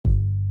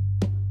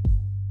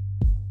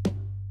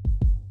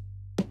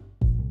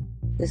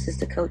This is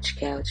the Coach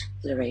Couch,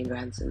 Lorraine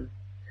Ransom.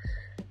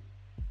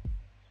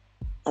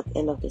 At the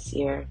end of this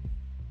year,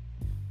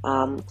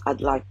 I'd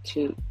like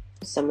to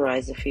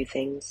summarize a few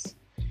things.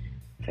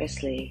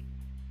 Firstly,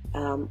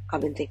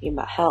 I've been thinking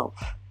about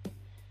health.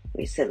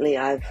 Recently,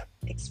 I've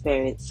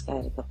experienced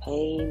sciatica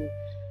pain,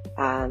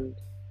 and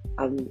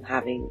I'm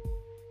having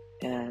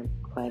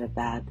quite a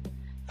bad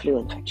flu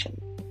infection.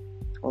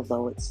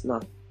 Although it's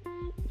not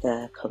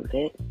the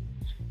COVID,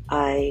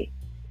 I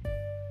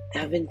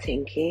have been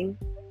thinking,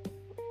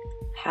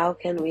 how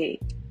can we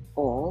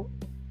all,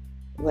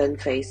 when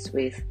faced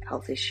with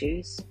health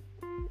issues,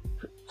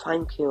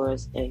 find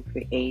cures and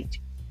create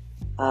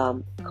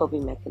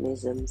coping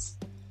mechanisms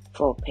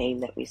for pain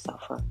that we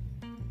suffer,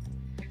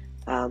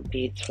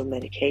 be it through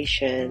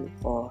medication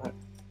or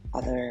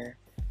other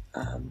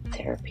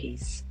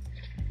therapies.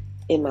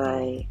 In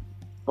my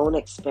own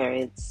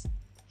experience,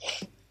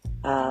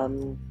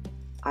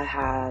 I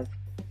have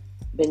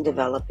been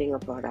developing a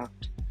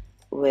product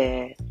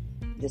where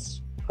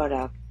this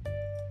product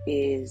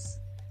is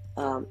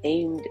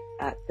aimed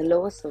at the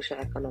lower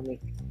socioeconomic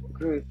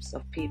groups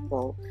of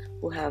people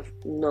who have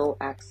no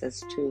access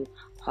to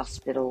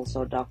hospitals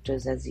or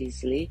doctors as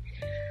easily.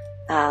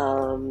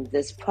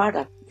 This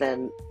product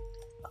then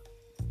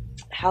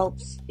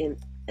helps in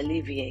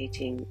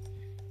alleviating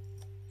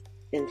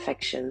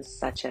infections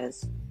such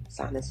as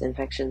sinus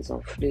infections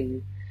or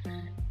flu.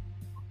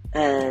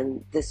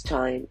 And this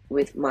time,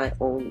 with my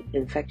own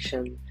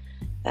infection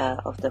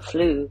of the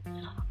flu,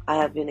 I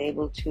have been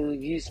able to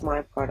use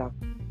my product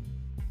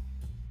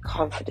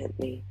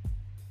confidently,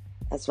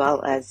 as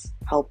well as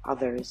help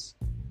others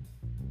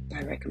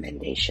by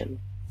recommendation.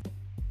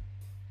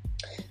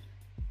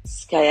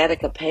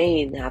 Sciatica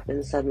pain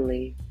happened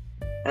suddenly,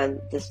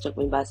 and this took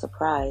me by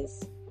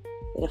surprise.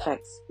 It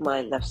affects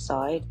my left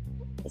side,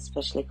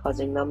 especially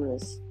causing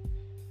numbness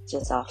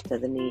just after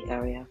the knee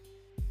area.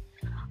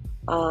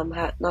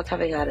 Not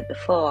having had it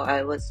before,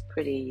 I was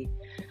pretty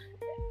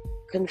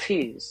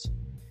confused.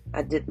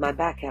 I did my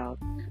back out.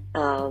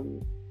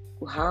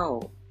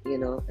 How?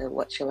 And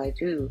what shall I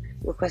do?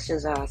 The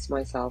questions I asked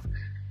myself.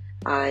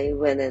 I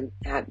went and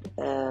had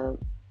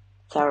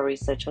thorough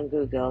research on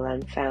Google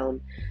and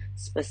found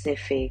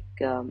specific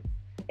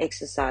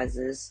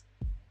exercises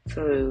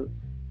through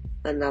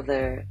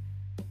another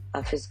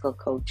physical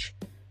coach,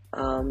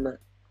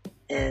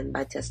 and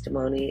my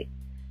testimony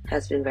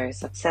has been very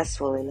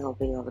successful in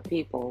helping other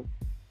people.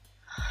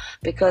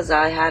 Because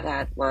I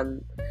had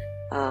one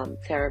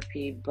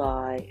therapy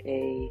by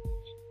a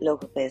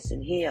local person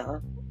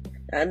here,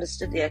 I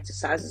understood the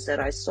exercises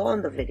that I saw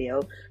in the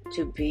video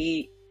to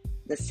be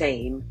the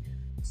same.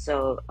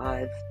 So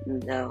I've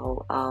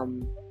now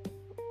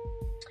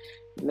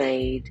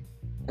made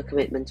a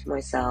commitment to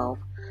myself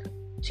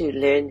to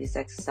learn these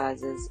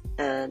exercises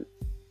and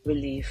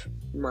relieve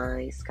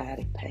my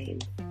sciatic pain.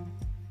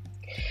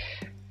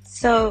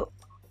 So,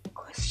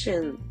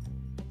 question,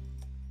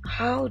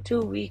 how do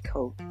we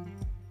cope?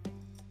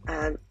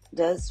 And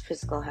does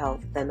physical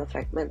health then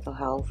affect mental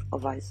health or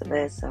vice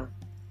versa?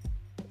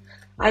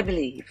 I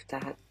believe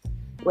that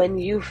when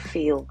you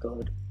feel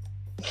good,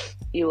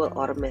 you will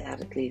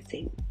automatically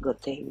think good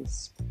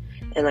things.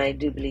 And I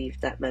do believe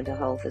that mental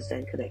health is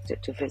then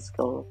connected to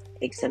physical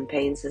aches and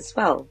pains as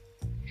well.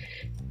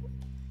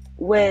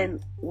 When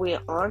we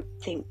aren't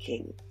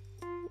thinking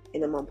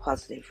in a more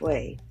positive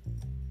way,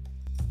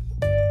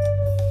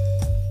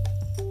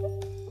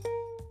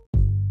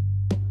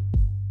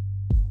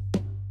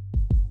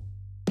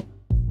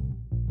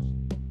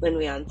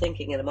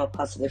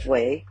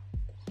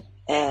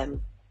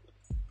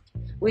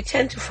 we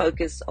tend to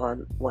focus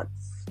on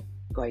what's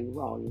going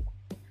wrong,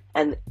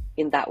 and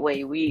in that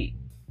way we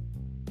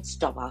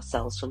stop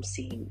ourselves from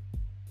seeing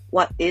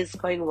what is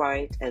going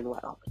right and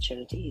what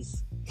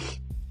opportunities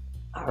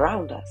are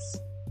around us.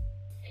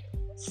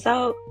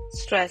 So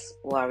stress,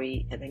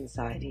 worry, and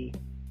anxiety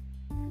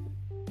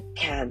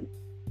can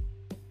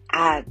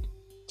add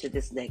to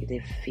these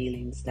negative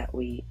feelings that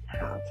we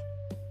have.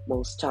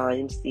 Most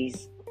times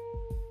these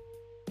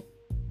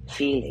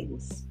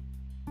feelings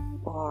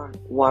or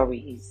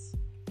worries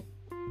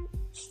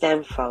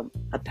stem from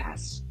a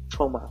past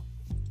trauma.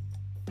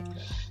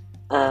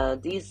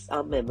 These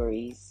are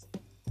memories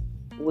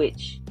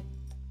which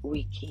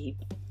we keep,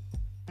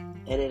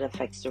 and it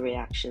affects the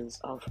reactions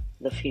of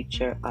the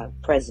future,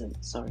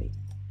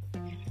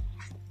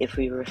 if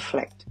we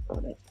reflect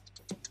on it.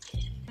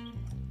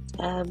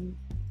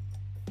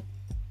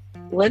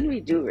 When we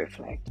do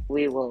reflect,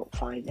 we will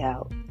find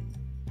out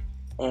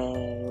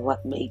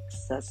what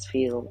makes us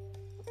feel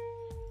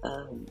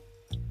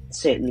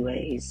certain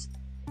ways,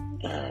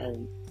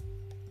 and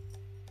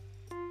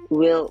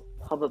will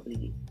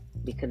probably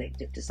be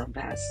connected to some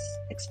past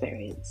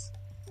experience.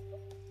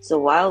 So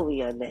while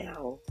we are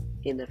now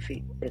in the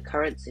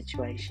current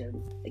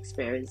situation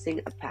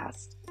experiencing a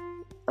past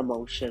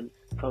emotion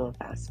from a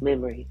past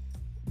memory,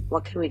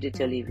 what can we do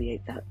to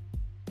alleviate that?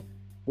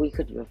 We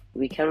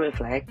can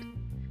reflect,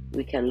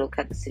 we can look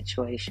at the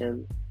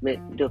situation,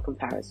 do a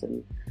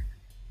comparison,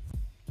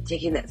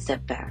 taking that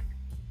step back,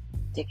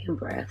 taking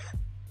breath,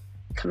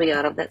 coming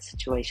out of that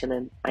situation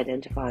and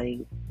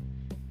identifying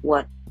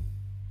what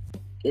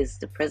is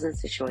the present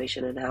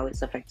situation and how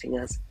it's affecting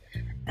us.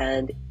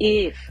 And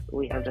if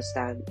we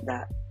understand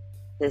that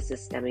this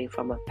is stemming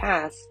from a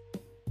past,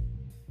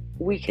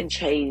 we can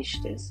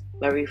change this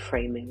by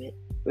reframing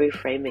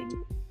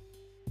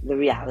the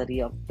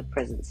reality of the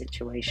present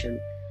situation,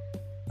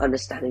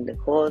 understanding the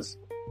cause,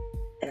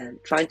 and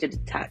trying to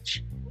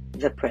detach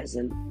the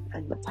present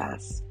and the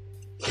past.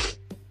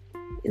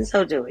 In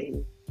so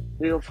doing,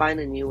 we will find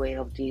a new way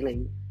of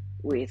dealing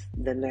with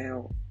the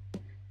now,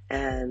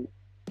 and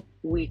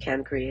we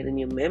can create a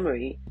new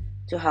memory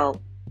to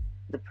help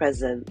the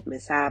present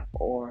mishap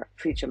or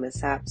future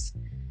mishaps,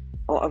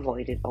 or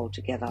avoid it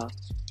altogether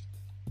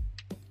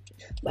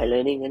by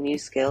learning a new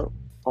skill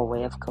or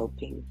way of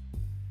coping.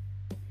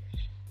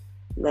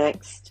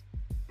 Next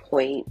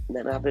point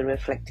that I've been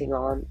reflecting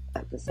on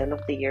at this end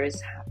of the year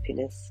is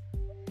happiness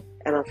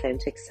and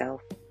authentic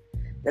self.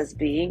 Does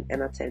being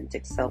an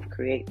authentic self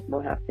create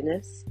more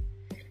happiness?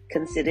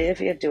 Consider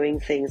if you're doing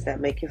things that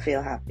make you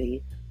feel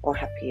happy or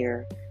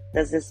happier.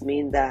 Does this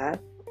mean that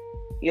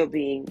you're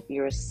being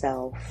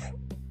yourself?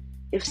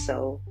 If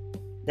so,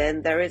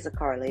 then there is a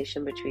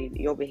correlation between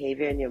your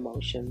behavior and your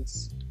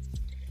emotions.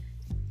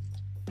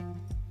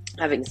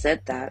 Having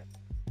said that,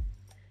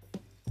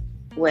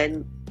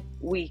 when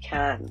we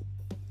can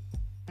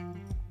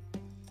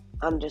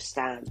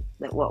understand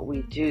that what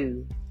we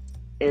do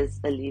is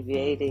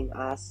elevating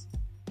us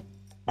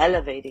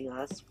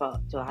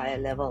to a higher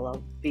level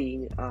of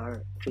being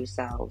our true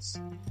selves,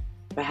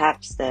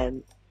 perhaps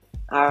then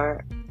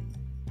our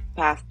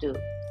path to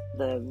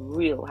the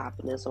real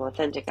happiness or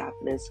authentic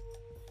happiness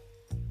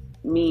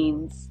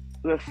means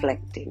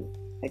reflecting,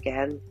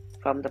 again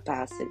from the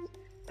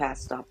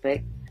past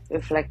topic,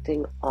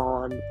 reflecting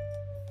on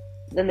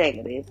the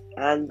negative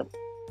and the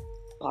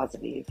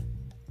positive,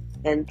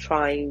 and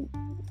trying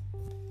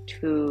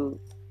to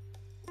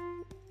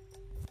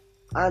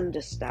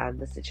understand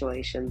the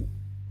situation.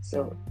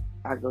 So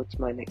I go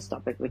to my next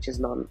topic, which is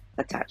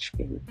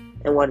non-attachment.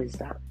 And what is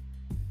that?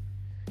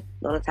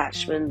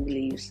 Non-attachment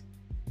beliefs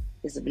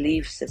is a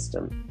belief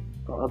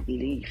system, or a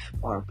belief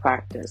or a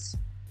practice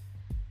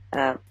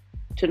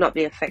to not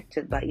be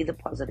affected by either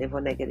positive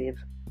or negative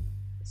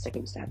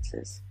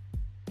circumstances.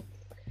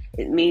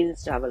 It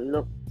means to have a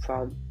look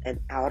from an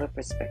outer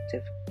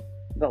perspective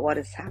about what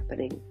is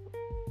happening,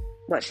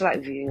 much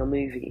like viewing a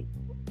movie.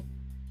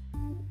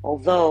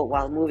 Although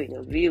while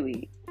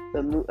viewing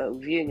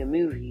a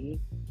movie,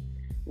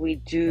 we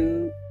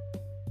do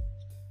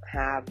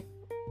have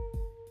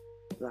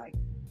like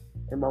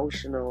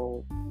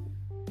emotional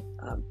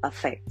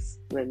effects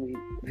when we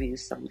view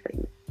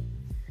something.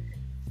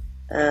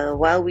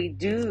 While we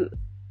do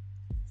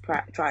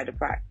try to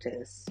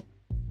practice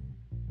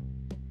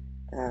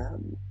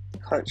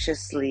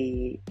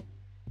consciously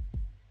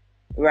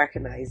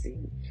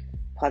recognizing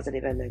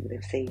positive and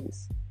negative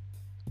things,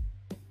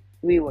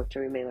 we work to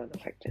remain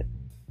unaffected.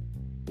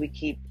 We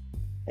keep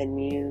a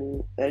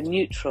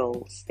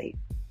neutral state.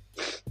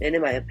 And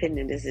in my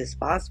opinion, this is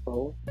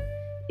possible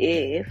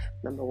if,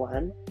 number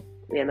one,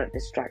 we are not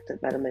distracted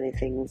by the many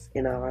things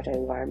in our outer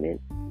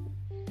environment.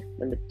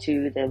 Number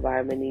two, the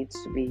environment needs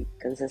to be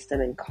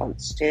consistent and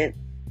constant,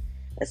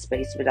 a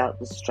space without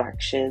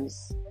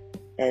distractions,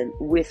 and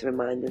with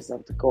reminders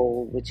of the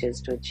goal, which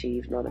is to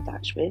achieve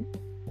non-attachment.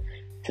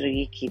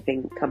 Three,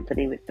 keeping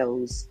company with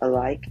those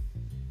alike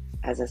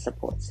as a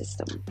support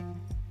system.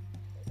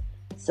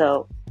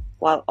 So,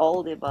 while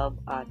all the above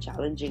are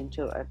challenging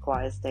to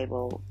acquire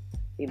stable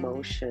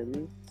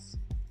emotions,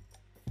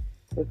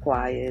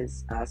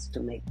 requires us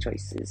to make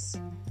choices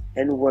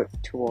and work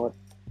toward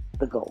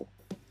the goal.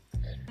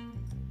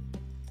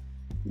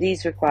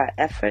 These require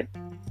effort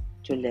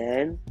to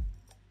learn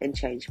and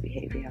change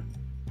behavior.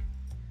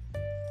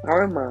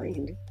 Our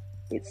mind,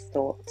 its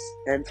thoughts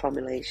and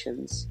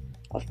formulations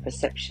of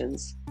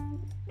perceptions,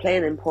 play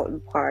an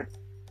important part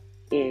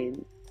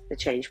in the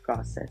change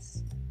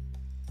process.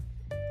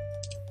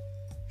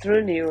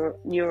 Through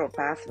neural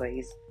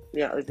pathways,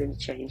 we are open to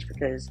change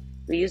because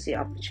we use the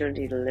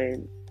opportunity to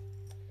learn.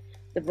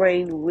 The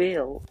brain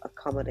will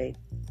accommodate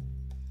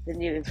the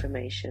new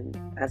information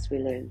as we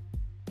learn.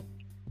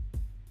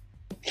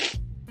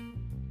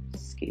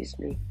 Excuse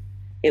me.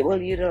 It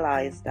will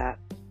utilize that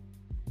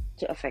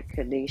to affect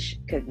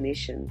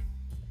cognition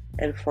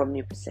and form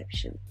new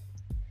perception.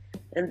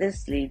 And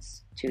this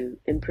leads to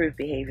improved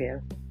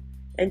behavior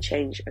and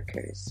change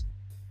occurs.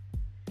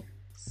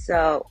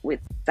 So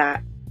with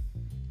that,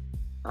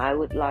 I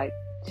would like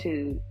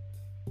to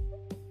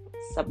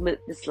submit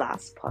this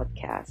last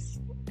podcast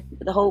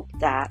with the hope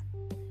that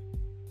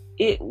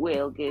it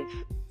will give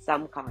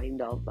some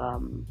kind of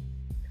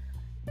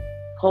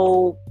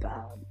hope,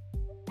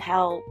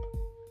 help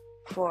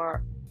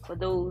for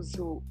those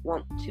who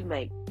want to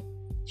make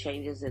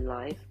changes in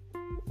life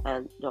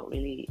and don't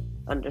really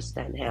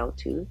understand how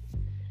to.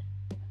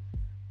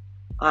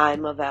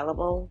 I'm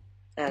available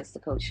as the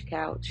Coach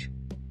Couch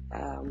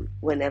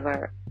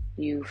whenever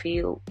you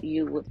feel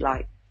you would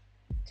like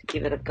to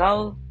give it a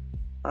go.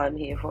 I'm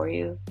here for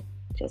you.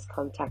 Just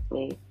contact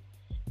me.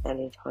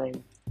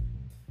 anytime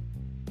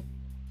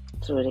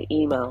through the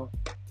email.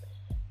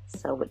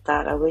 So with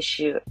that, I wish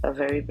you a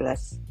very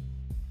blessed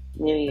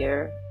new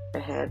year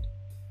ahead,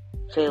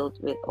 filled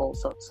with all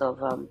sorts of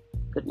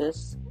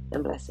goodness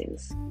and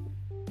blessings.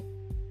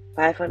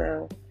 Bye for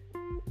now.